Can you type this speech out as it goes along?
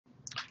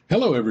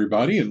Hello,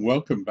 everybody, and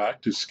welcome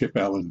back to Skip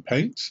Allen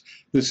Paints.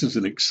 This is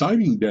an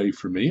exciting day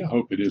for me. I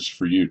hope it is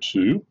for you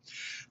too.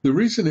 The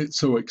reason it's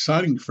so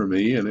exciting for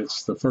me, and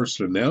it's the first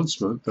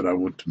announcement that I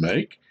want to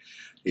make,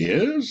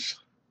 is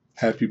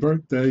happy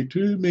birthday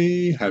to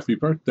me, happy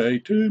birthday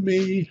to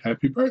me,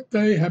 happy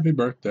birthday, happy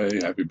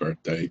birthday, happy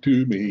birthday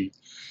to me.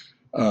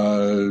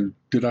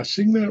 Did I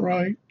sing that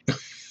right?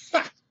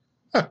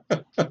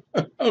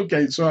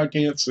 Okay, so I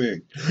can't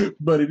sing,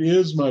 but it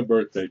is my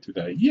birthday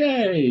today.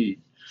 Yay!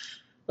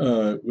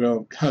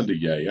 Well, kind of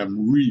yay.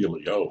 I'm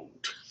really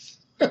old.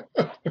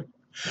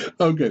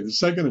 Okay, the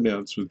second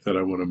announcement that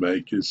I want to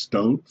make is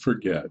don't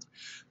forget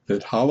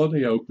that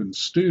Holiday Open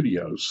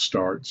Studios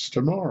starts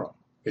tomorrow.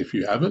 If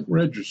you haven't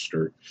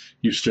registered,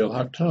 you still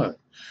have time.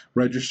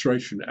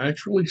 Registration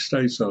actually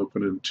stays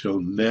open until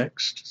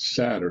next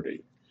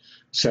Saturday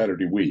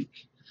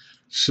week.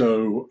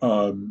 So,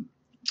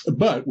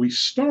 but we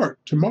start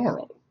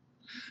tomorrow.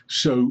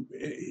 So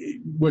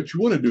what you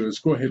want to do is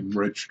go ahead and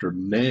register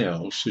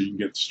now so you can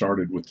get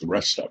started with the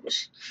rest of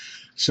us.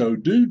 So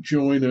do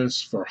join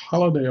us for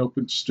Holiday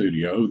Open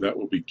Studio. That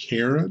will be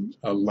Karen,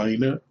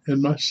 Elena,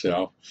 and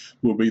myself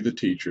will be the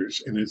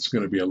teachers, and it's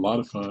going to be a lot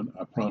of fun,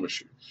 I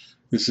promise you.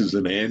 This is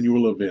an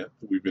annual event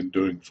that we've been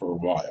doing for a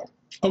while.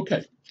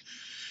 Okay.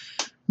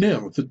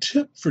 Now, the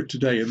tip for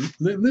today, and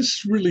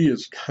this really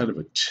is kind of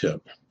a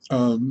tip.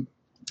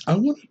 I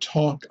want to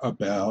talk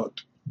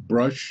about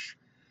brush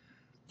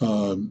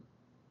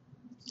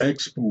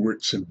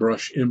exports and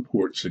brush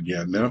imports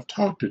again. Now, I've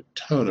talked a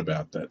ton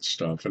about that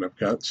stuff, and I've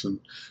got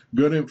some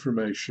good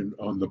information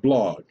on the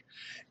blog.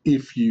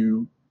 If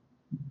you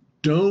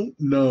don't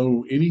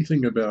know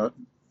anything about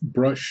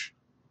brush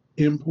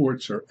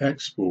imports or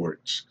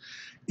exports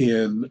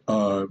in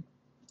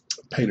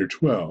Painter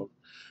 12,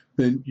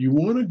 then you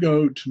want to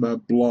go to my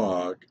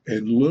blog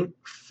and look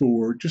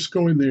for, just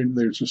go in there and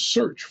there's a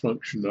search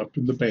function up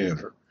in the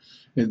banner,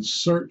 and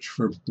search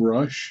for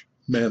brush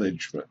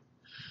management.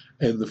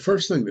 And the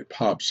first thing that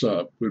pops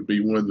up would be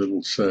one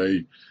that'll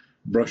say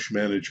brush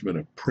management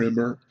of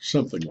primer,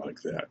 something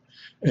like that.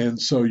 And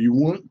so you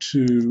want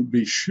to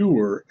be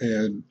sure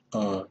and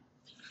go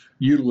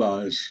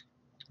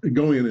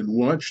in and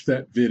watch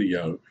that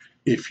video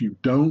if you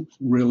don't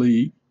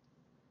really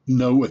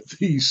know what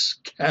these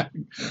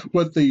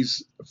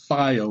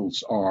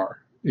files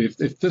are.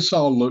 If this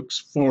all looks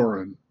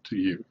foreign to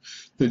you,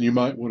 then you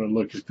might want to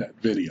look at that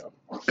video.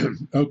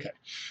 Okay,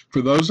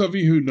 for those of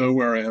you who know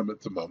where I am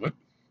at the moment,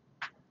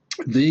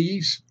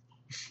 these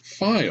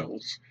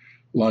files,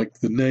 like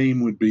the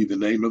name would be the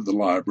name of the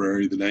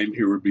library, the name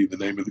here would be the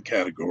name of the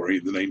category,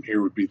 the name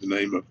here would be the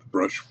name of the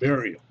brush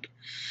variant.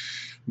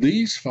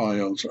 These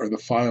files are the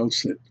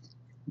files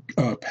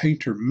that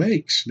Painter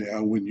makes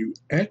now when you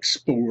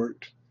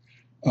export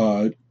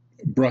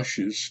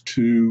brushes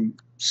to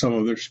some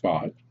other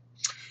spot,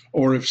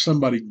 or if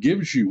somebody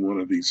gives you one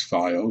of these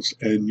files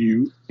and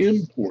you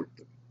import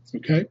them.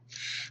 Okay?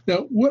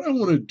 Now, what I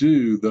want to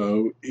do,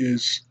 though,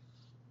 is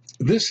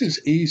this is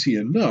easy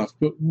enough,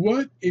 but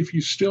what if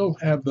you still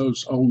have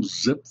those old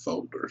zip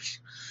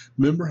folders?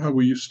 Remember how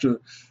we used to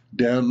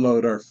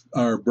download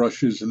our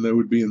brushes and they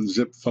would be in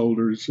zip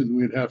folders and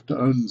we'd have to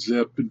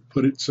unzip and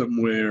put it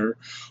somewhere,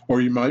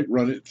 or you might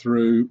run it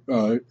through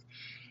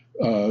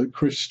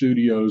Chris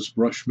Studio's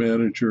Brush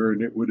Manager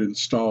and it would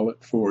install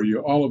it for you,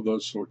 all of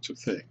those sorts of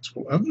things.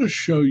 Well, I'm going to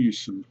show you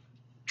some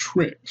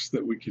tricks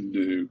that we can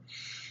do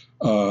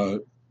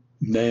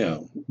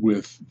now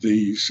with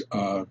these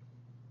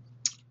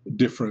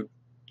different,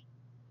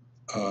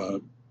 I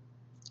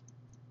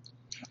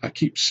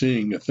keep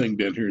seeing a thing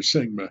down here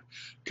saying my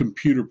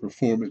computer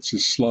performance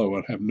is slow.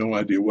 I have no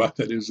idea why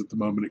that is at the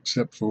moment,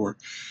 except for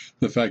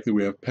the fact that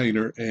we have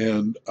Painter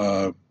and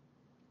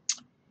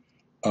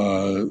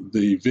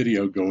the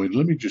video going.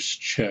 Let me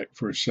just check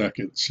for a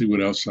second, see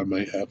what else I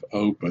may have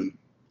open.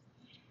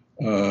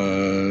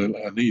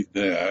 I need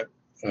that.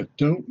 I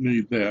don't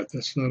need that.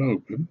 That's not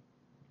open.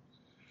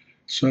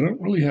 So I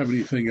don't really have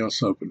anything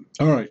else open.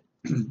 All right.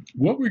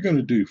 What we're going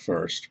to do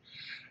first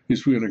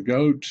is we're going to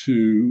go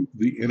to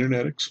the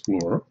Internet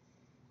Explorer,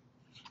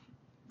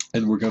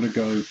 and we're going to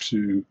go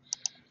to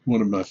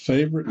one of my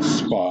favorite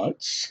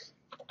spots,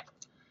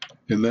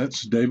 and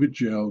that's David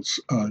Gell's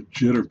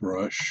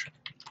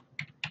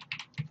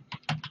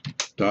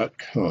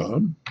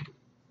jitterbrush.com.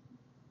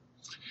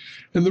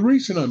 And the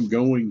reason I'm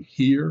going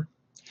here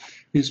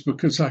is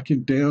because I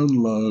can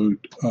download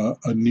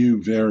a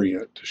new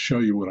variant to show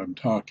you what I'm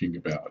talking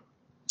about.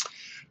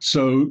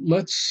 So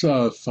let's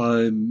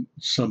find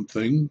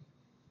something.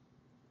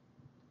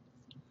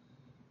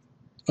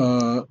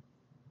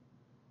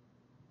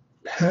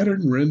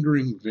 Pattern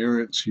rendering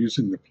variants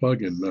using the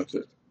plugin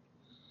method.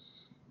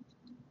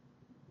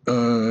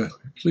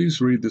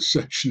 Please read this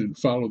section and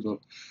follow the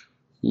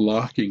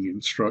locking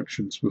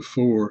instructions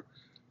before.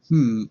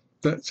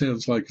 That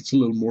sounds like it's a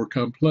little more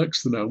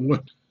complex than I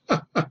want.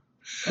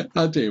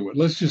 I'll tell you what,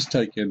 let's just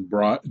take in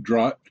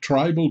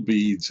tribal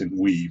beads and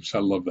weaves. I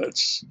love that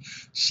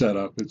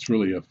setup. It's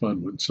really a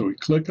fun one. So we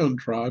click on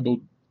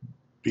tribal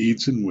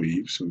beads and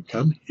weaves. So we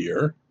come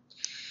here,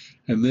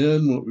 And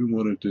then what we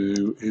want to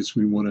do is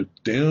we want to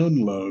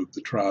download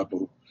the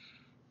tribal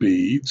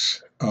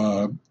beads.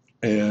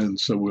 And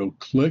so we'll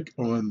click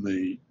on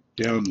the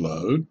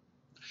download.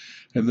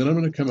 And then I'm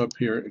going to come up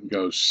here and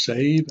go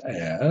Save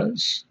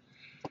As.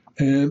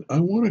 And I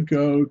want to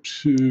go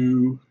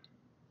to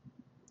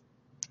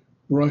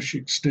Brush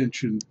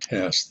Extension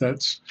Test.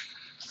 That's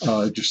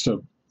just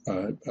a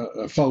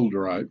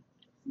folder I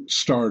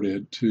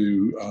started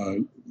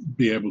to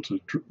be able to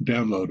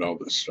download all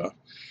this stuff.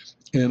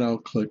 And I'll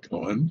click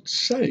on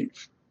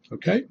Save.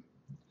 Okay.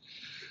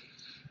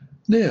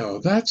 Now,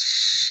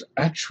 that's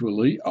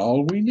actually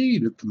all we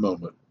need at the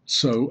moment.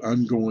 So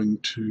I'm going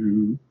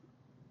to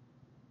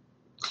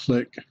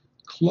click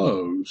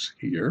Close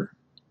here.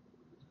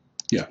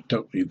 Yeah,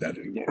 don't need that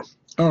anymore.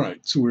 All right,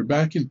 so we're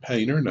back in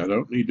Painter, and I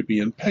don't need to be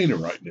in Painter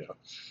right now.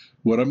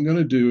 What I'm going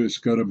to do is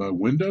go to my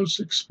Windows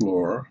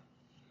Explorer,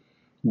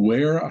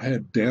 where I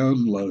had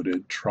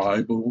downloaded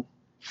tribal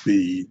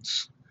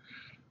beads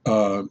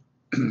and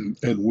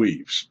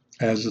weaves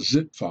as a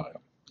zip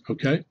file.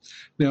 Okay,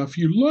 now if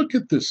you look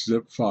at this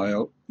zip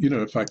file,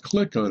 if I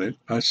click on it,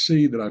 I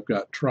see that I've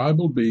got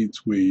tribal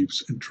beads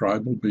weaves and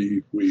tribal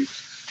bead weaves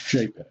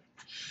JPEG.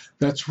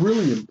 That's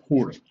really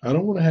important. I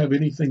don't want to have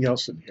anything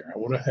else in here. I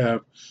want to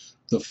have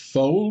the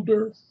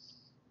folder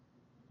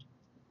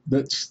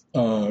that's,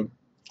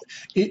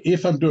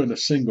 if I'm doing a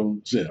single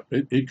zip,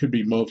 it could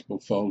be multiple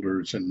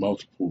folders and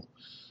multiple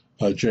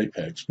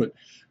JPEGs, but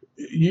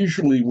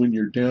usually when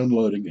you're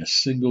downloading a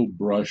single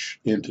brush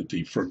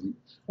entity from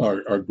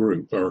our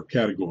group or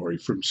category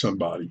from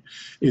somebody,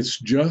 it's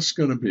just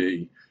going to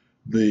be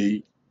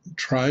the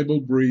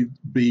tribal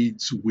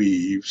beads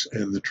weaves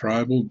and the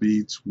tribal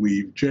beads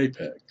weave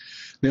JPEG.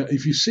 Now,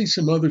 if you see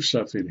some other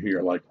stuff in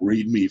here, like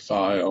README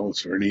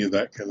files or any of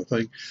that kind of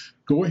thing,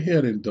 go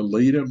ahead and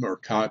delete them or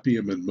copy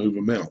them and move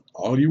them out.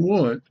 All you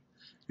want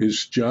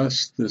is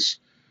just this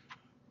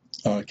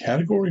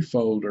category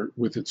folder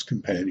with its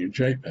companion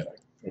JPEG.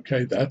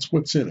 Okay, that's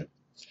what's in it.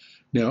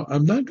 Now,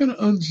 I'm not going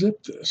to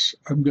unzip this.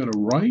 I'm going to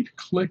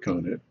right-click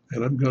on it,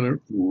 and I'm going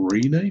to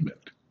rename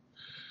it.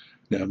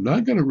 Now, I'm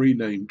not going to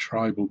rename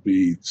tribal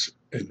beads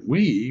and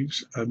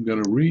weaves. I'm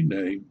going to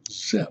rename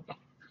zip.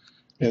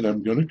 And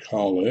I'm going to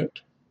call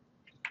it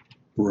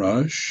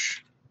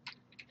Brush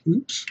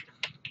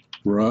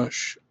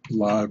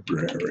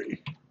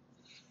Library.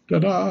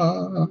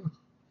 Ta-da!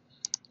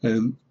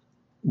 And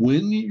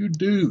when you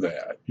do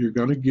that, you're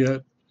going to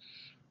get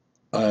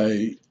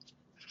a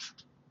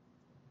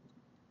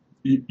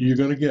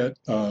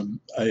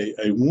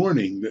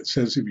warning that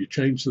says if you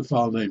change the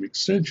file name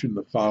extension,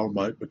 the file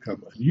might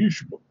become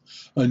unusable.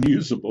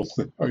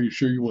 Are you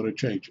sure you want to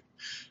change it?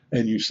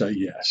 And you say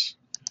yes.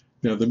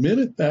 Now, the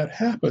minute that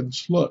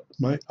happens, look,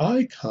 my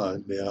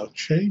icon now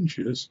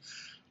changes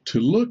to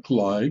look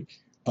like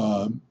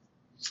the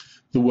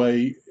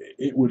way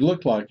it would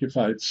look like if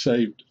I'd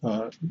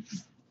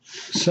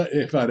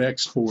if I'd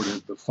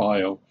exported the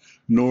file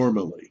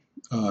normally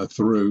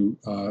through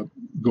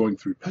going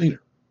through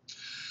Painter.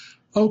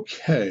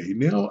 Okay,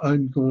 now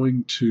I'm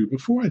going to,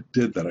 before I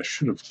did that, I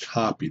should have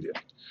copied it.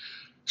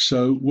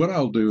 So what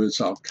I'll do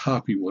is I'll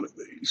copy one of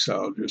these.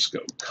 I'll just go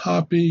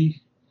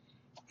copy,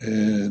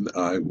 and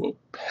I will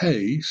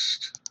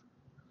paste,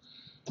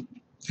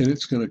 and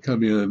it's going to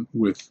come in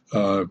with,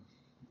 yeah,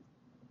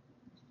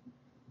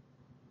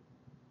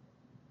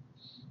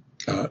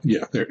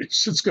 there it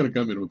is. It's going to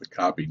come in with a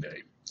copy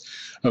name.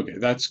 Okay,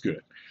 that's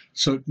good.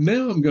 So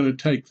now I'm going to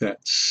take that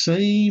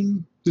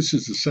same, this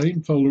is the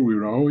same folder we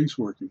were always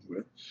working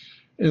with,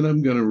 and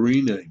I'm going to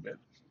rename it.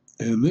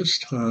 And this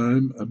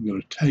time I'm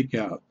going to take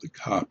out the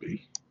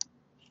copy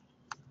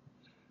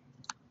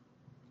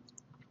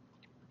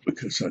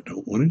because I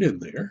don't want it in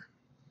there.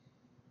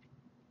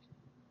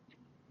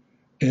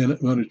 And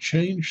I'm going to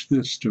change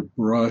this to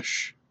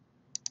brush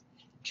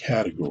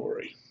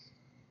category.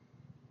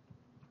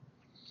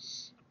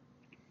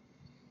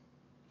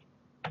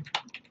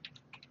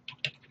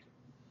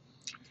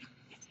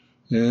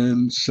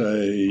 And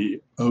say,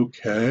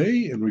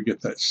 okay, and we get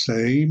that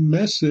same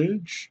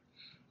message.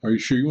 Are you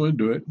sure you want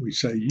to do it? We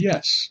say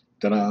yes,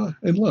 ta-da,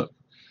 and look,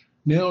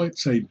 now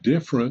it's a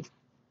different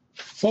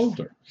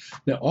folder.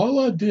 Now, all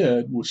I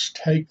did was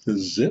take the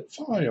zip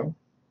file,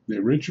 the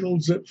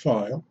original zip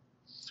file,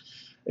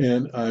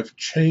 and I've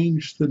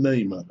changed the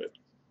name of it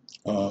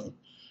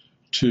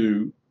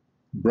to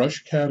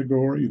brush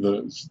category,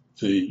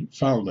 the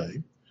file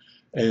name,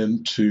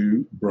 and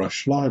to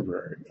brush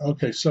library.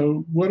 Okay,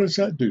 so what does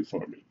that do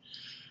for me?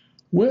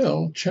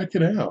 Well, check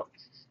it out.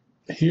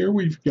 Here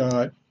we've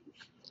got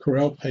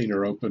Corel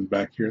Painter open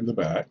back here in the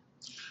back.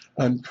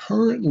 I'm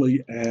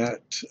currently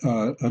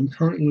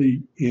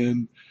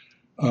in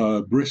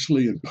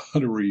Bristly and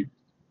Buttery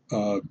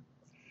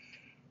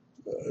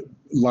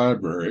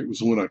library. It was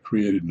the one I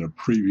created in a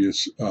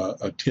previous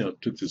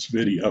attempt at this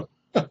video.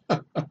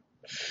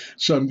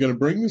 So I'm going to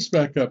bring this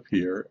back up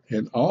here,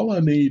 and all I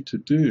need to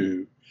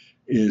do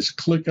is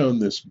click on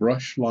this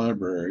brush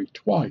library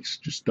twice.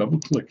 Just double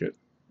click it.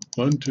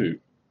 1, 2.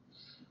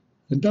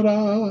 And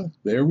ta-da!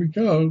 There we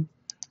go.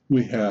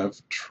 we have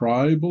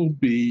tribal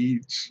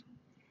beads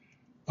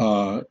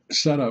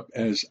set up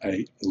as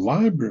a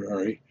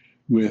library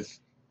with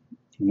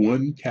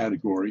one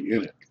category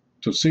in it.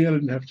 So see, I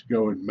didn't have to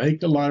go and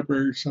make a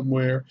library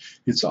somewhere.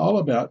 It's all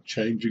about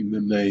changing the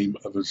name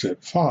of a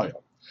zip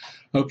file.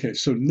 Okay,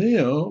 so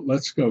now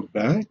let's go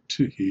back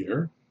to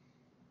here.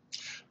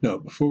 No,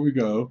 before we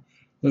go,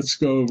 let's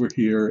go over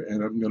here,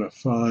 and I'm going to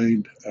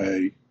find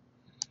a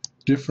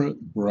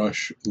different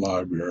brush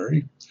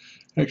library.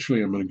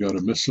 Actually, I'm going to go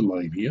to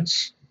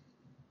miscellaneous.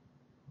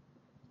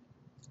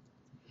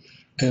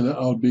 And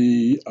I'll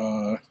be,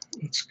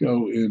 let's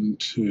go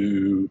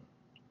into,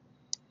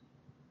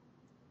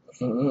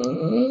 I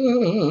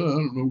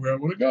don't know where I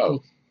want to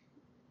go.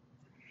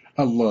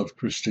 I love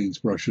Christine's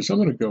brushes. I'm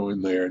going to go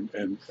in there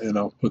and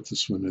I'll put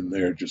this one in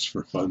there just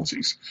for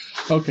funsies.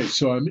 Okay,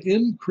 so I'm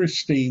in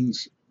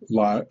Christine's,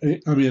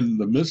 I'm in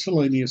the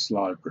miscellaneous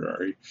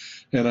library,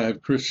 and I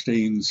have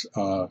Christine's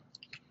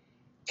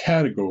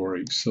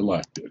category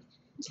selected.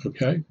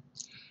 Okay,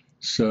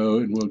 so,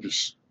 and we'll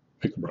just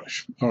pick a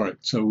brush. All right,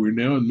 so we're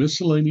now in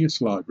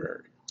miscellaneous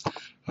library.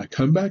 I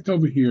come back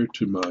over here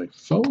to my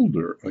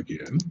folder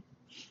again,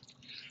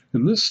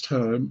 and this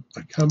time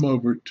I come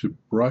over to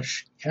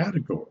brush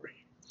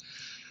category,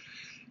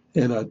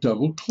 and I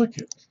double click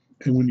it.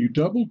 And when you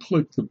double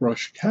click the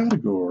brush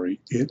category,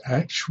 it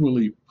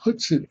actually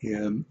puts it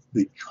in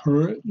the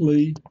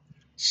currently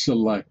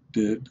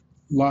selected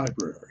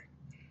library.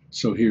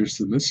 So here's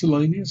the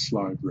miscellaneous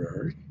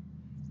library,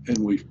 and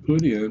we've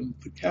put in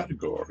the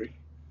category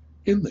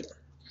in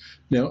there.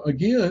 Now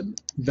again,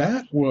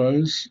 that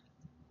was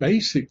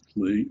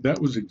exactly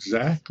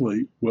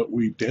what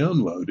we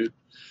downloaded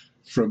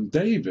from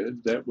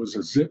David. That was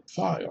a zip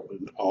file,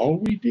 and all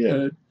we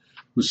did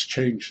was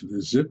change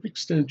the zip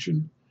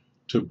extension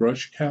to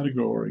brush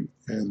category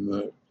and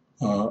the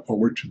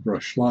over to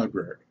brush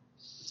library.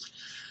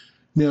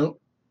 Now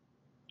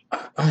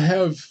I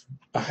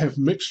have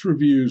mixed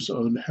reviews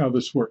on how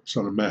this works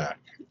on a Mac.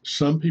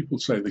 Some people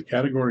say the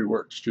category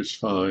works just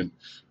fine,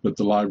 but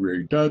the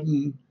library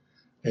doesn't.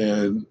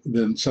 And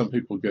then some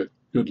people get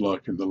good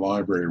luck and the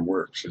library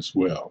works as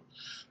well.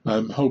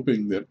 I'm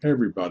hoping that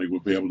everybody will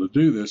be able to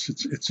do this.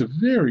 It's a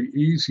very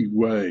easy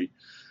way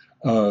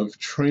of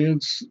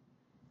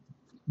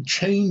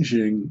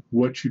changing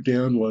what you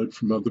download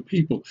from other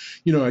people.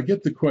 You know, I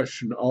get the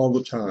question all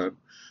the time.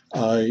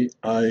 I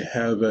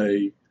have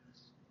a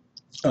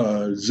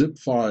zip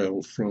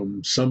file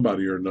from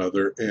somebody or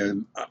another,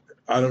 and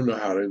I don't know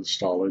how to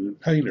install it in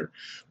Painter.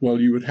 Well,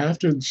 you would have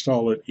to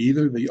install it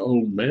either the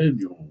old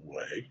manual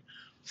way,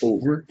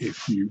 or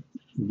if you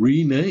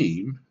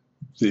rename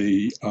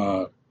the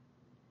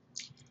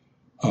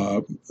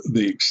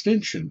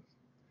extension,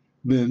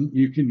 then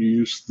you can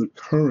use the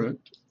current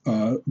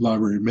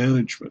library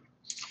management.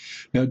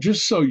 Now,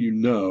 just so you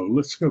know,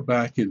 let's go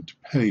back into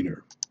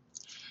Painter.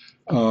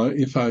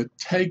 If I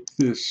take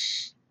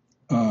this,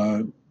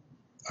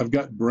 I've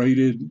got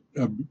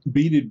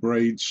beaded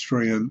braid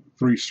strand,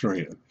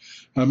 3-strand.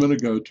 I'm going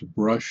to go to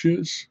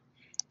Brushes,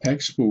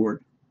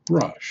 Export,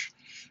 Brush.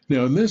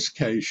 Now, in this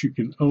case, you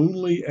can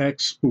only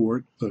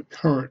export the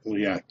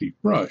currently active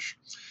brush.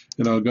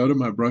 And I'll go to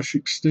my brush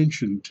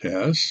extension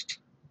test.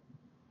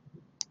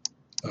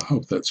 I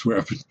hope that's where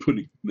I've been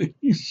putting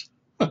these.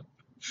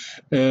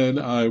 And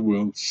I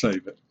will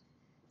save it.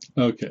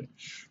 Okay.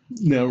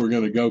 Now we're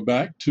going to go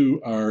back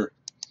to our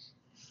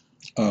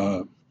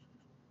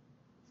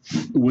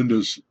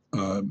Windows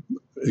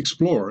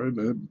Explorer.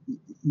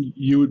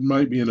 You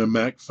might be in a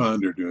Mac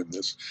Finder doing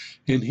this.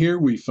 And here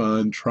we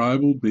find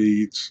Tribal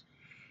Beads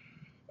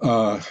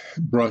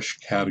brush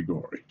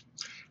category.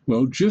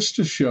 Well, just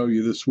to show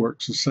you this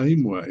works the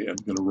same way, I'm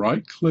going to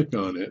right click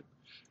on it.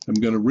 I'm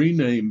going to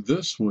rename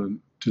this one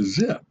to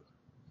Zip.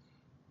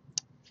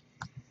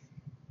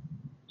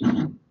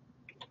 Of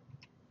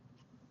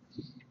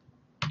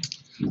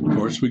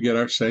course, we get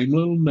our same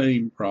little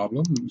name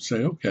problem. We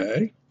say,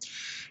 okay.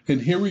 And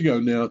here we go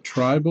now,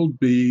 Tribal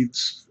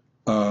Beads.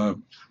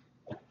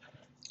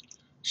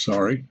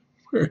 Sorry,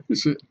 where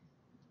is it?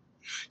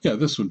 Yeah,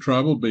 this one,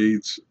 Tribal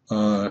Beads.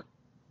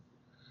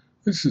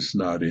 This is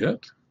not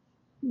it.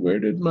 Where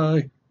did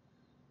my...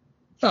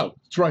 Oh,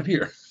 it's right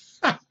here.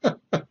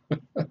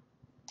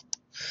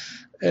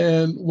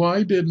 And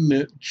why didn't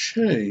it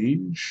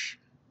change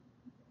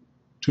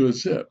to a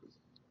zip?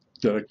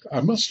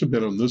 I must have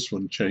been on this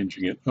one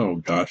changing it. Oh,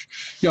 gosh.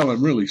 Y'all,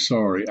 I'm really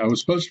sorry. I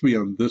was supposed to be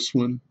on this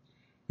one,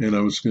 and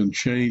I was going to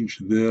change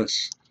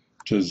this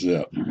to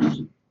zip.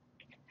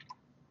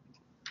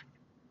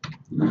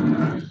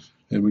 And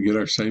we get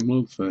our same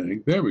little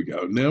thing. There we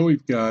go. Now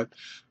we've got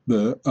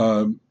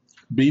the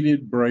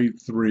beaded braid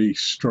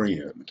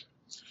 3-strand.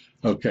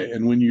 Okay,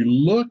 and when you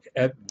look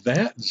at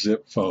that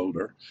zip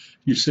folder,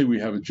 you see we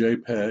have a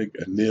JPEG,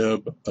 a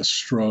nib, a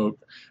stroke,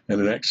 and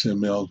an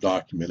XML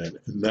document in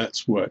it, and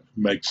that's what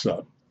makes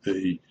up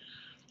the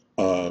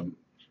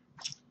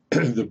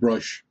the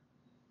brush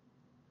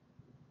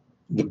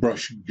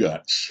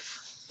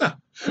guts.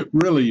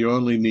 Really, you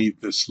only need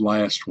this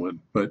last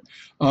one, but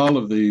all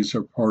of these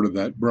are part of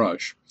that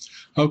brush.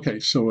 Okay,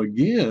 so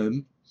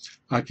again,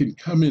 I can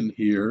come in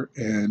here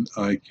and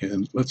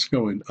let's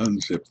go and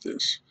unzip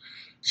this.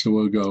 So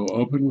we'll go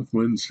open with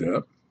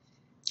WinZip,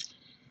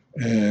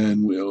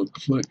 and we'll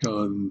click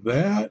on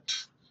that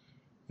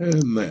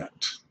and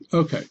that.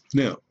 Okay,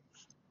 now,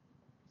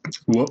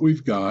 what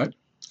we've got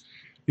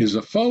is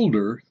a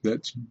folder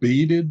that's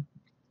beaded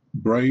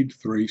braid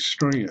 3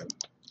 strand.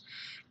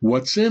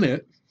 What's in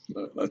it?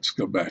 Let's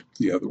go back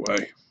the other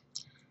way.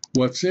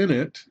 What's in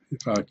it,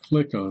 if I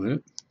click on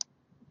it,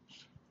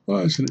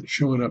 why isn't it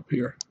showing up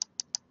here?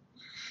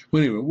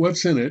 Well, anyway,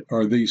 what's in it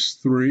are these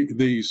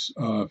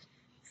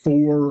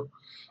 4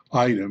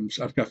 items.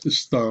 I've got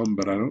this thumb,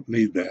 but I don't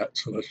need that,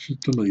 so let's just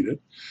delete it.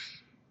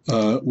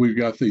 We've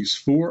got these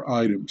 4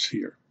 items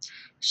here.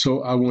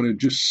 So I want to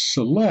just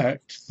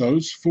select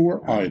those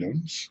 4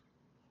 items,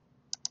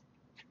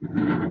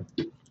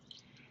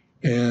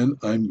 and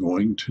I'm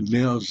going to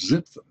now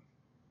zip them.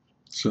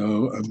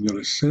 So I'm going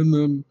to send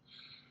them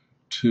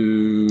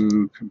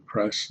to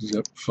compress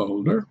zip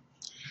folder.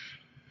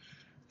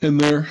 And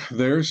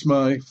there's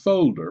my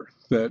folder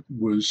that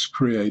was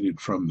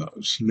created from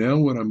those. Now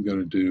what I'm going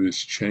to do is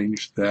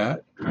change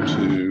that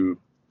to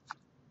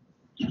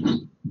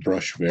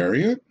brush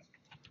variant.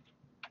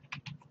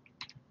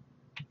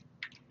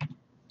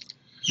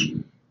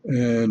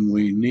 And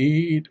we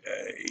need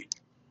a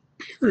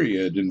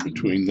period in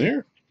between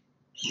there.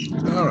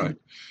 All right.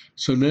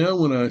 So now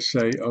when I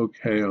say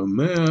OK on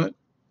that,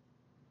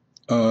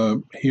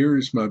 here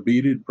is my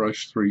beaded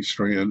brush 3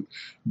 strand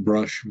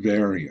brush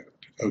variant.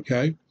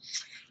 Okay.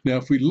 Now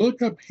if we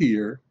look up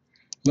here,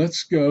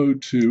 let's go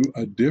to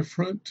a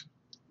different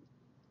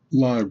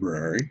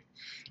library.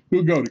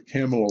 We'll go to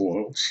Camel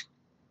Oils.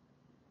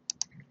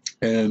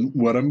 And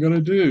what I'm going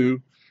to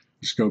do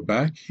is go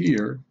back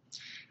here.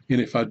 And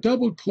if I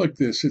double click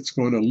this, it's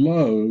going to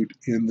load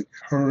in the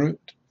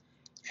current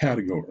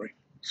category.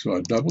 So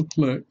I double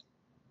click.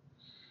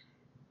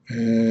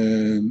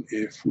 And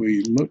if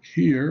we look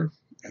here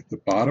at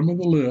the bottom of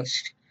the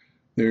list,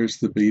 there's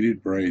the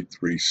beaded braid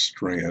 3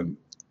 strand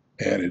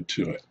added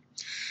to it.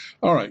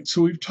 All right,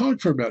 so we've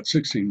talked for about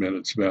 16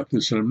 minutes about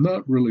this, and I'm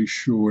not really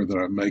sure that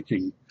I'm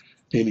making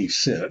any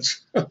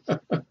sense.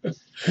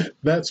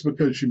 That's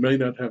because you may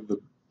not have the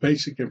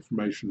basic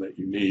information that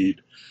you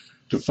need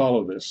to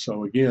follow this.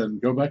 So again,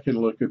 go back and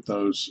look at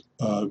those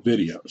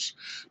videos.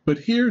 But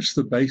here's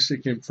the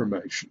basic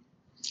information.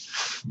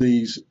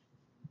 These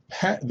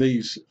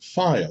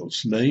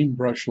files, name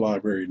brush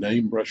library,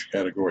 name brush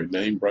category,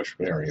 name brush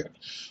variant,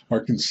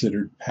 are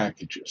considered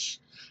packages,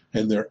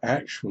 and they're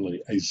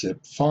actually a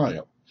zip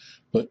file.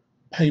 But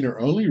Painter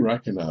only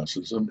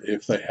recognizes them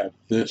if they have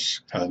this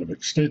kind of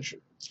extension.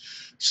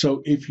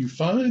 So if you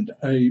find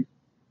a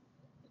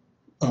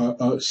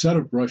set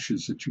of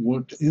brushes that you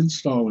want to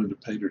install into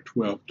Painter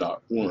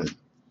 12.1,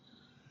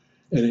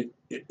 and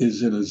it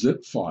is in a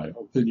zip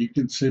file, then you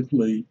can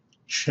simply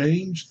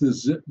change the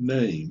zip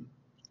name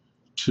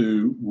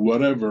to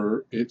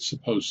whatever it's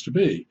supposed to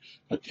be,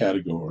 a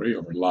category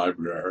or a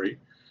library,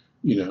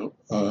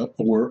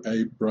 or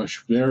a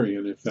brush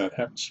variant, if that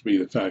happens to be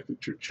the fact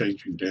that you're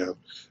changing down,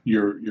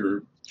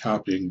 you're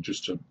copying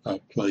just a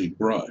plain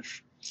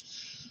brush.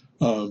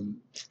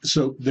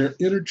 So they're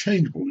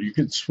interchangeable. You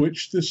can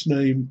switch this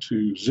name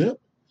to zip,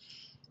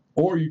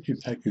 or you can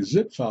take a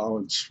zip file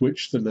and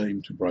switch the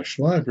name to brush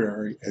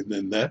library, and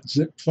then that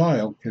zip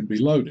file can be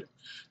loaded.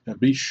 Now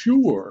be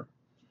sure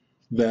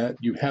that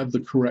you have the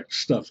correct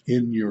stuff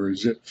in your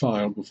zip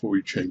file before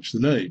you change the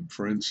name.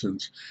 For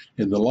instance,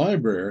 in the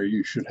library,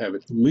 you should have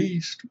at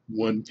least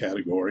 1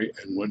 category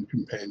and 1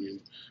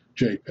 companion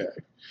JPEG.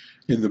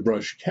 In the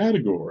brush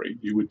category,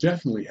 you would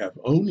definitely have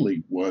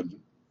only 1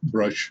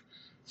 brush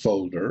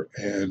folder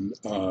and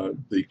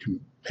the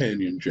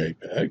companion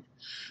JPEG.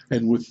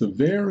 And with the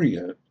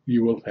variant,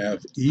 you will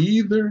have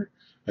either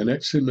an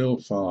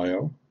XML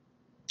file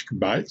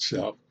by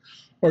itself,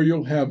 or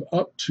you'll have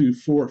up to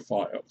 4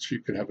 files.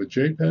 You could have a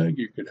JPEG,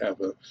 you could have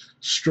a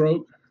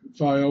stroke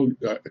file,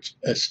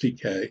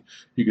 STK,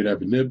 you could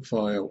have a nib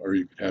file, or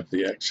you could have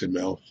the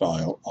XML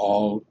file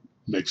all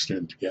mixed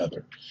in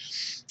together.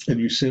 And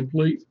you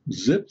simply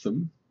zip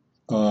them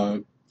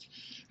and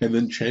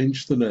then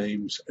change the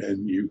names,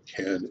 and you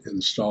can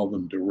install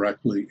them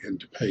directly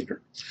into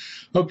Painter.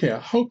 Okay, I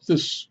hope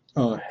this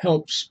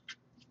helps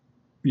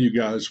you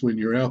guys when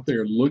you're out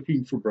there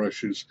looking for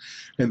brushes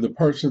and the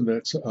person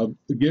that's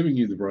giving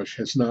you the brush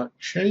has not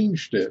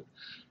changed it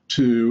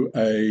to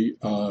a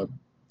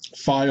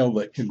file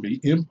that can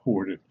be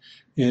imported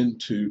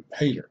into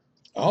Painter.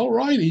 All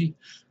righty,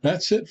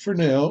 that's it for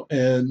now,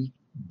 and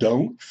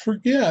don't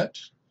forget,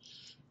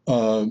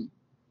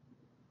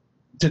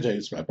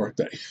 today's my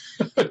birthday.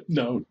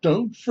 No,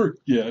 don't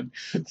forget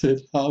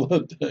that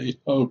Holiday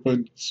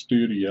Open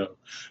Studio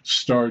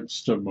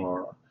starts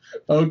tomorrow.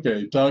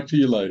 Okay, talk to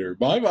you later.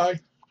 Bye-bye.